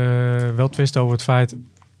wel twisten over het feit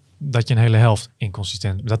dat je een hele helft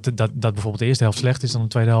inconsistent... Dat bijvoorbeeld de eerste helft slecht is dan de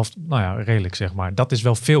tweede helft, redelijk zeg maar. Dat is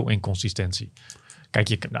wel veel inconsistentie. Kijk,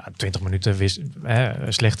 je 20 minuten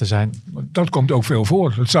slecht te zijn. Dat komt ook veel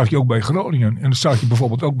voor. Dat zag je ook bij Groningen. En dat zag je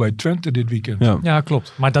bijvoorbeeld ook bij Twente dit weekend. Ja,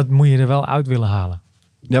 klopt. Maar dat moet je er wel uit willen halen.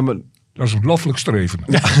 Ja, maar dat is een loffelijk streven.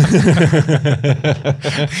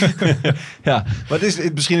 Ja, maar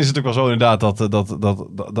misschien is het ook wel zo inderdaad dat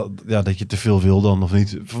je te veel wil dan of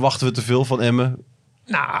niet. Verwachten we te veel van Emmen?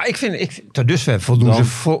 Nou, ik vind tot dusver voldoen ze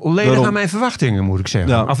volledig aan mijn verwachtingen, moet ik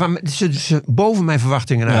zeggen. Ja. Of ze boven mijn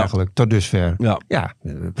verwachtingen eigenlijk, tot dusver. Ja,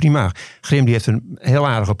 prima. Grim die heeft een heel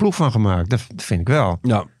aardige ploeg van gemaakt. Dat vind ik wel.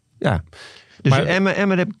 Ja. Dus maar,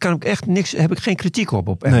 Emmen heb ik geen kritiek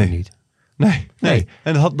op Emmen niet. Nee.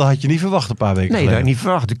 En dat had je niet verwacht een paar weken geleden. Nee, dat had ik niet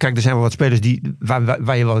verwacht. Kijk, er zijn wel wat spelers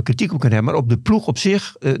waar je wel kritiek op kunt hebben. Maar op de ploeg op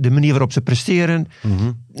zich, de manier waarop ze presteren.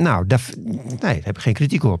 Daar heb ik geen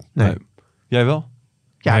kritiek op. Nee. Jij wel?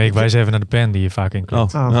 Ja, ik wijs even naar de pen die je vaak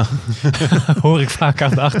inklopt. Hoor ik vaak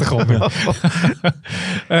aan de achtergrond.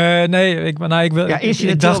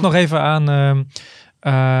 Ik dacht nog even aan...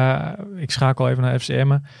 ik schakel even naar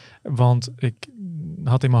FCM'en. Want ik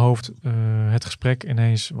had in mijn hoofd het gesprek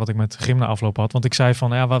ineens wat ik met Grim na afloop had. Want ik zei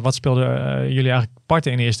van, wat speelden jullie eigenlijk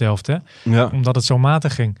parten in de eerste helft? Hè? Ja. Omdat het zo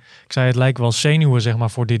matig ging. Ik zei, het lijkt wel zenuwen zeg maar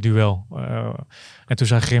voor dit duel. En toen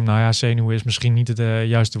zei Grim, zenuwen is misschien niet het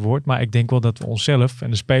juiste woord. Maar ik denk wel dat we onszelf en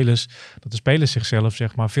de spelers zichzelf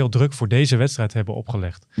zeg maar veel druk voor deze wedstrijd hebben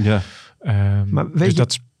opgelegd. Ja. Maar weet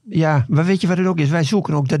je wat het ook is? Wij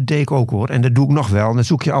zoeken ook, dat deed ik ook hoor. En dat doe ik nog wel. Dan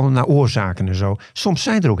zoek je allemaal naar oorzaken en zo. Soms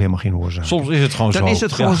zijn er ook helemaal geen oorzaken. Soms is het gewoon zo. Dan is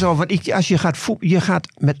het gewoon zo. Want als je gaat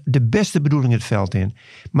met de beste bedoeling het veld in.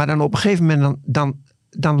 Maar dan op een gegeven moment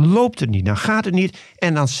dan loopt het niet. Dan gaat het niet.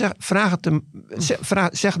 En dan zeg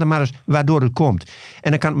dan maar eens waardoor het komt. En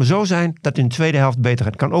dan kan het maar zo zijn dat in de tweede helft beter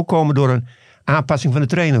gaat. Het kan ook komen door een aanpassing van de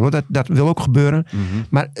trainer. Hoor. Dat wil ook gebeuren.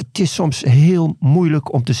 Maar het is soms heel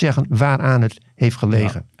moeilijk om te zeggen waaraan het heeft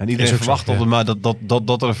gelegen. Ja. En iedereen verwacht altijd maar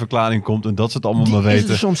dat er een verklaring komt en dat ze het allemaal maar weten. Die is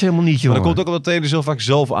er soms helemaal niet, jongen. Maar dan komt ook wel dat trainers heel vaak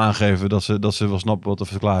zelf aangeven dat ze wel snappen wat de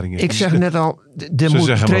verklaring is. Ik zeg net al,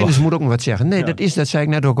 trainers moeten ook nog wat zeggen. Nee, dat zei ik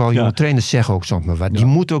net ook al. Jonge trainers zeggen ook soms maar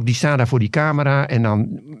wat. Die staan daar voor die camera en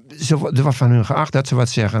dan er wordt van hun geacht dat ze wat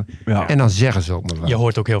zeggen. Ja. En dan zeggen ze ook maar wat. Je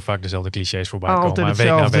hoort ook heel vaak dezelfde clichés voorbij komen. Week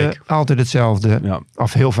na week. Altijd hetzelfde. Ja.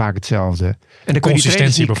 Of heel vaak hetzelfde. En dan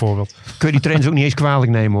consistentie bijvoorbeeld. Kun je die trainers ook niet eens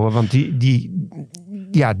kwalijk nemen hoor. Want die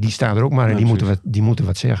staan er ook maar en die moeten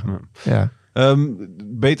wat zeggen. Ja.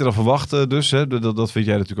 Beter dan verwacht dus. Hè? Dat vind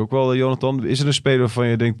jij natuurlijk ook wel, Jonathan. Is er een speler waarvan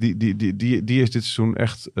je denkt, die is dit seizoen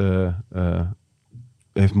echt...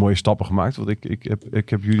 heeft mooie stappen gemaakt. Want ik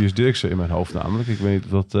heb Julius Dirksen in mijn hoofd namelijk. Ik weet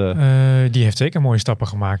dat... Die heeft zeker mooie stappen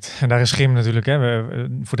gemaakt. En daar is Grim natuurlijk...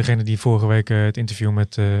 voor degene die vorige week het interview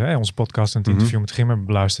met... onze podcast en het interview met Grim hebben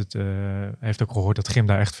beluisterd... heeft ook gehoord dat Grim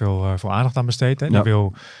daar echt veel aandacht aan besteedt. Hè? Die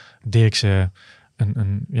wil Dirksen...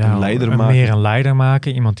 meer een leider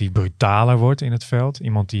maken. Iemand die brutaler wordt in het veld.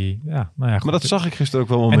 Iemand die... Maar dat zag ik gisteren ook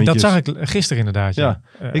wel momentjes. En dat zag ik gisteren inderdaad. Ja.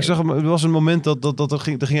 Ik zag er was een moment dat er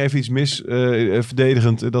ging even iets mis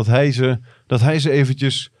verdedigend. Dat hij ze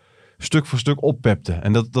eventjes stuk voor stuk oppepte.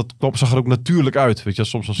 En dat zag er ook natuurlijk uit. Weet je,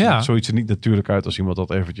 soms ziet zoiets er niet natuurlijk uit als iemand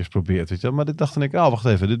dat eventjes probeert. Weet je. Maar dit dacht ik, wacht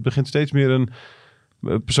even. Dit begint steeds meer een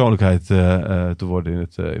persoonlijkheid te worden in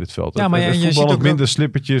het veld. Ja, maar het voetbal ook minder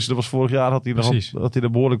slippertjes. Dat was vorig jaar, had hij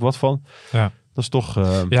er behoorlijk wat van. Ja. Dat is toch...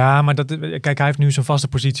 Ja, maar kijk, hij heeft nu zijn vaste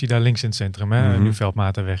positie daar links in het centrum. Hè? Mhm. Nu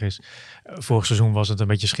Veldmaten weg is. Vorig seizoen was het een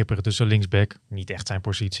beetje schipperig tussen linksback. Niet echt zijn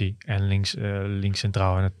positie. En links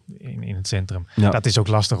centraal in het centrum. Ja. Dat is ook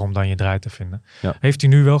lastig om dan je draai te vinden. Ja. Heeft hij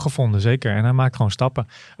nu wel gevonden, zeker. En hij maakt gewoon stappen.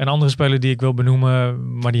 Een andere speler die ik wil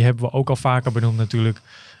benoemen, maar die hebben we ook al vaker benoemd natuurlijk.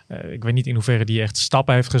 Ik weet niet in hoeverre die echt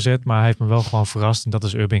stappen heeft gezet, maar hij heeft me wel gewoon verrast. En dat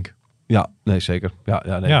is Urbink. Ja, nee, zeker.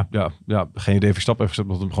 Ja. Geen idee of je stap heeft gezet,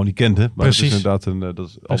 omdat we hem gewoon niet kende. Maar Precies. het is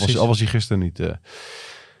inderdaad, al was hij gisteren niet...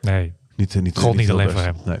 Nee. Niet gold niet heel alleen best. voor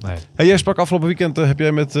hem. Nee. Nee. Hey, jij sprak afgelopen weekend, heb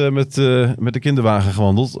jij met de kinderwagen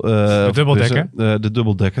gewandeld. De dubbeldekker? De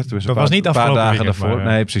dubbeldekker. Dat was niet een paar afgelopen dagen weekend, daarvoor.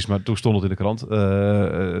 maar, Nee, precies. Maar toen stond het in de krant.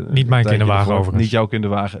 Niet mijn kinderwagen overigens. Niet jouw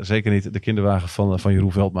kinderwagen. Zeker niet de kinderwagen van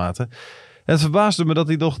Jeroen Veldmaten. En het verbaasde me dat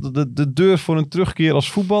hij toch de deur voor een terugkeer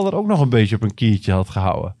als voetballer ook nog een beetje op een kiertje had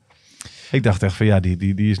gehouden. Ik dacht echt van ja,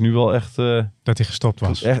 die is nu wel echt... dat hij gestopt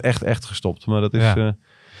was. Echt gestopt. Maar dat is... Ja.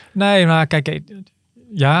 Nee, maar kijk...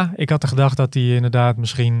 Ja, ik had gedacht dat hij inderdaad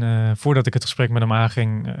misschien... voordat ik het gesprek met hem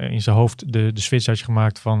aanging... in zijn hoofd de switch had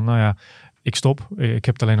gemaakt van... Nou ja, ik stop. Ik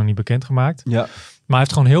heb het alleen nog niet bekendgemaakt. Ja. Maar hij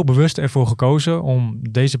heeft gewoon heel bewust ervoor gekozen... om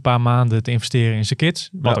deze paar maanden te investeren in zijn kids.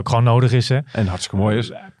 Wat ook gewoon nodig is. Hè. En hartstikke mooi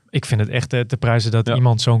is. Ik vind het echt te prijzen dat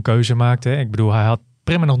iemand zo'n keuze maakt. Hè. Ik bedoel, hij had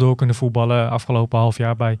prima nog door kunnen voetballen... afgelopen half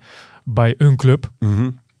jaar bij een club.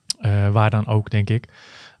 Mm-hmm. Waar dan ook, denk ik.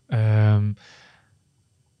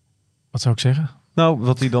 Wat zou ik zeggen? Nou,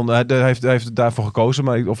 wat hij dan... Hij heeft daarvoor gekozen,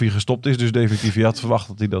 maar of hij gestopt is, dus definitief. Je had verwacht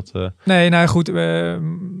dat hij dat... Nee, nou goed.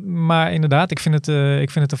 Maar inderdaad, ik vind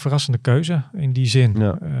het een verrassende keuze in die zin.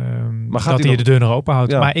 Ja. Maar dat hij de deur nog open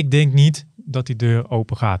houdt. Ja. Maar ik denk niet dat die deur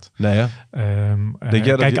open gaat. Nee, hè? Denk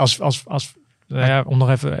jij kijk, dat om nog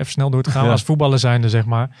even snel door te gaan. Ja. Als voetballer zijnde, zeg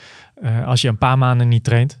maar. Als je een paar maanden niet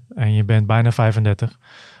traint en je bent bijna 35...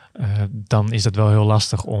 dan is het wel heel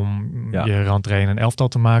lastig om je randtrainer een elftal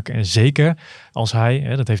te maken. En zeker als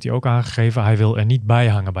hij, dat heeft hij ook aangegeven, hij wil er niet bij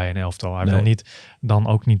hangen bij een elftal. Hij wil dan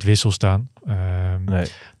ook niet wissel staan.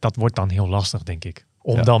 Dat wordt dan heel lastig, denk ik.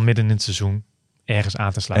 Om dan midden in het seizoen ergens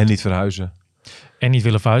aan te sluiten. En niet verhuizen. En niet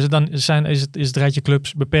willen verhuizen, dan is het rijtje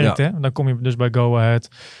clubs beperkt. Ja. Hè? Dan kom je dus bij Go Ahead,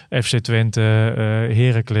 FC Twente,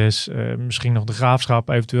 Heracles, misschien nog de Graafschap,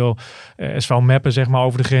 eventueel SV Meppen, zeg maar,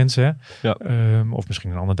 over de grens. Hè? Ja. Of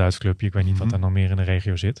misschien een ander Duits clubje, ik weet niet wat er nog meer in de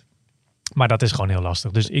regio zit. Maar dat is gewoon heel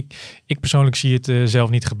lastig. Dus ik persoonlijk zie het zelf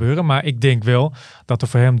niet gebeuren. Maar ik denk wel dat er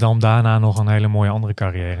voor hem dan daarna nog een hele mooie andere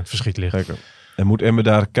carrière in het verschiet ligt. Zeker. En moet Emmen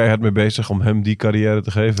daar keihard mee bezig om hem die carrière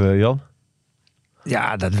te geven, Jan?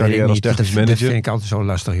 Ja, dat weet ik niet. Dat vind ik altijd zo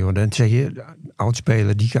lastig, joh. Dan zeg je,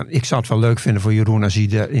 oudspeler, ik zou het wel leuk vinden voor Jeroen als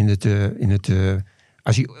hij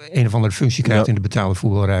als hij een of andere functie krijgt in de betaalde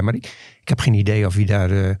voetbalrij. Maar ik heb geen idee of hij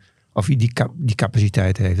daar... Of hij die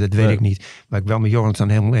capaciteit heeft, dat weet ik niet. Maar ik wel met Joris dan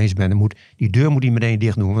helemaal eens ben. Die deur moet hij meteen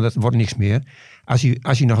dicht doen, want dat wordt niks meer.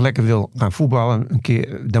 Als hij nog lekker wil gaan voetballen, een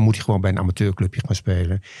keer, dan moet hij gewoon bij een amateurclubje gaan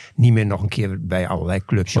spelen. Niet meer nog een keer bij allerlei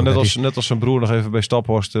clubs. Maar net als zijn broer nog even bij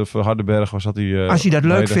Staphorst of Hardenberg was dat hij... als hij dat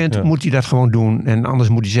leuk vindt, moet hij dat gewoon doen. En anders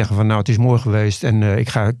moet hij zeggen van nou, het is mooi geweest. En ik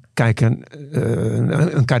ga kijken,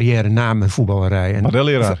 een carrière na mijn voetballerij.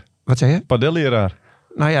 Padelleraar. Wat zei je? Padelleraar.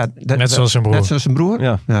 Nou ja, net zoals zijn broer. Net zoals zijn broer?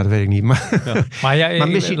 Ja. Nou, dat weet ik niet. Maar, maar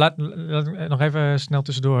misschien... laat nog even snel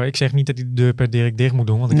tussendoor. Ik zeg niet dat hij de deur per direct dicht moet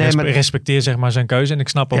doen. Want ik respecteer zeg maar zijn keuze. En ik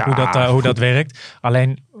snap ook hoe dat werkt.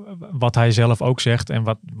 Alleen wat hij zelf ook zegt. En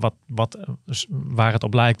waar het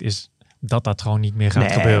op lijkt is dat gewoon niet meer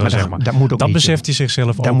gaat gebeuren. Zeg maar. Dat beseft hij zichzelf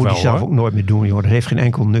ook wel. Dat moet hij zelf ook nooit meer doen. Joh. Dat heeft geen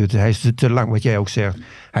enkel nut. Hij is te lang, wat jij ook zegt.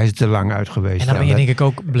 Hij is er te lang uit geweest. En dan ben je denk ik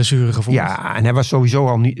ook blessuregevoelig. Ja, en hij was sowieso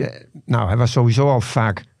al niet... hij was sowieso al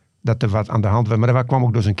vaak dat er wat aan de hand was. Maar dat kwam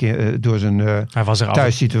ook door zijn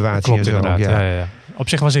thuissituatie. Klopt, inderdaad. Ja. Op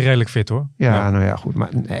zich was hij redelijk fit, hoor. Ja, nou ja, goed. Maar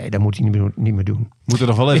nee, dat moet hij niet meer doen. Moet er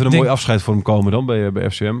nog wel even een mooi afscheid voor hem komen dan bij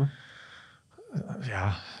FCM?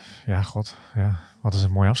 Ja, god. Ja. Wat is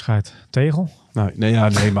een mooi afscheid. Tegel?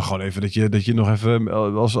 Nee, maar gewoon even dat je nog even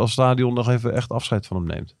als stadion nog even echt afscheid van hem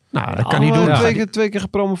neemt. Nou, dat kan hij doen. Twee keer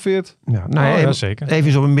gepromoveerd. Ja, zeker.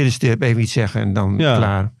 Even op een middenstip, even iets zeggen en dan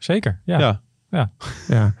klaar. Zeker, ja.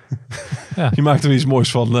 Je maakt er iets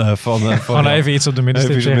moois van. Gewoon even iets op de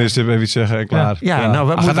middenstip even iets zeggen en klaar.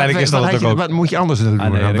 Wat moet je anders doen?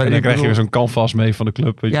 Dan krijg je weer zo'n canvas mee van de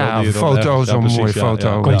club. Weet een foto, zo'n mooie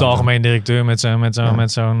foto. Komt de algemeen directeur met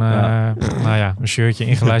zo'n een shirtje,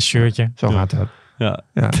 ingelijst shirtje. Zo gaat dat. Ja.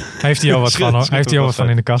 Heeft hij al wat van, hoor. Heeft hij al wat van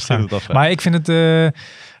in de kast staan. Maar ik vind het...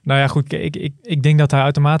 Nou ja, goed. Ik denk dat hij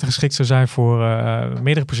uitermate geschikt zou zijn voor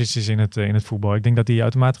meerdere posities in het voetbal. Ik denk dat hij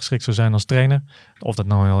uitermate geschikt zou zijn als trainer. Of dat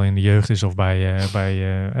nou wel in de jeugd is of bij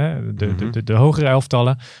de hogere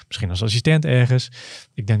elftallen. Misschien als assistent ergens.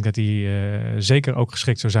 Ik denk dat hij zeker ook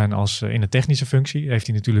geschikt zou zijn als in de technische functie. Heeft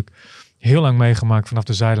hij natuurlijk heel lang meegemaakt vanaf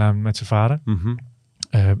de zijlijn met zijn vader.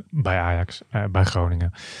 Bij Ajax, bij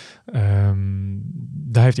Groningen.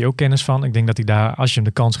 Daar heeft hij ook kennis van. Ik denk dat hij daar, als je hem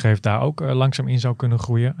de kans geeft, daar ook langzaam in zou kunnen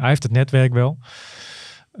groeien. Hij heeft het netwerk wel.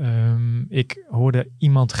 Ik hoorde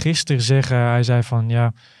iemand gisteren zeggen, hij zei van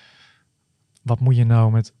ja, wat moet je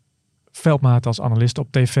nou met Veldmaat als analist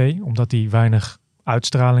op tv? Omdat hij weinig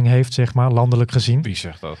uitstraling heeft, zeg maar, landelijk gezien. Wie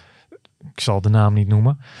zegt dat? Ik zal de naam niet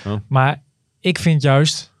noemen. Oh. Maar ik vind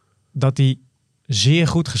juist dat hij zeer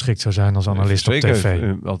goed geschikt zou zijn als analist op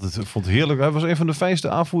tv. Altijd vond het heerlijk. Hij was een van de fijnste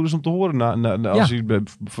aanvoerders om te horen als hij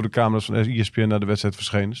voor de camera's van ESPN naar de wedstrijd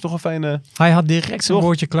verscheen. Is toch een fijne... Hij had direct zijn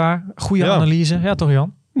woordje klaar. Goede analyse. Ja, toch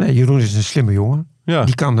Jan? Nee, Jeroen is een slimme jongen. Ja.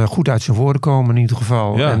 Die kan goed uit zijn woorden komen in ieder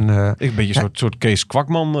geval. Ja. En, een beetje soort Kees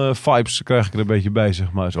Kwakman vibes krijg ik er een beetje bij,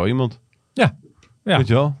 zeg maar. Zo iemand. Ja. Weet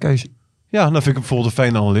je wel? Kees. Ja, dan vind ik hem bijvoorbeeld een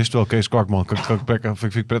fijne analist. Wel, Kees Kwakman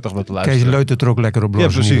vind ik prettig met te luisteren. Kees Leutert er ook lekker op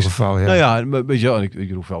los in ieder geval. Ja. Nou ja, weet je wel. Ik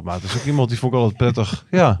Jeroen Veldmaat is ook iemand die vond ik altijd prettig.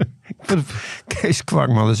 Ja. Kees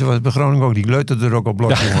Kwakman, dus was bij Groningen ook. Die Leutert er ook op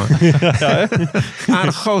los, jongen.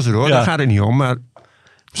 Aardig gozer hoor, daar gaat het niet om. Maar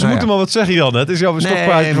ze moeten maar wat zeggen, Jan. Het is jouw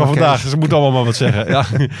stokpaardje van vandaag. Ze moeten allemaal maar wat zeggen. Ja.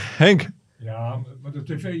 Henk? Ja, maar de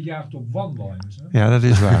tv jaagt op one-liners. Hè? Ja, dat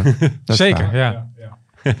is waar. Dat zeker, is waar. Ja.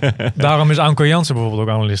 Daarom is Anko Jansen bijvoorbeeld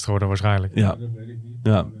ook analist geworden waarschijnlijk. Ja, dat weet ik niet.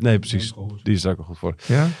 Ja. Nee, precies. Die is daar ook wel goed voor.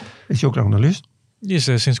 Ja? Is hij ook analist? Die is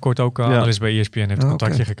sinds kort ook analist bij ESPN. Heeft een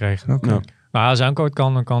contactje gekregen. Okay. Nou, als Anko het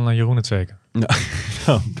kan, dan kan Jeroen het zeker. Ja,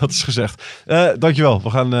 nou, dat is gezegd. Dankjewel. We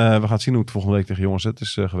gaan zien hoe het volgende week tegen jongens het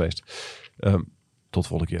is geweest. Tot de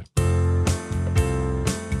volgende keer.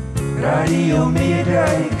 Radio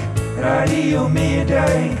Meerdijk, Radio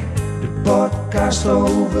Meerdijk, de podcast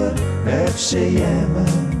over FCM.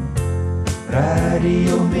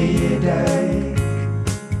 Radio Meerdijk,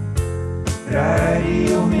 Radio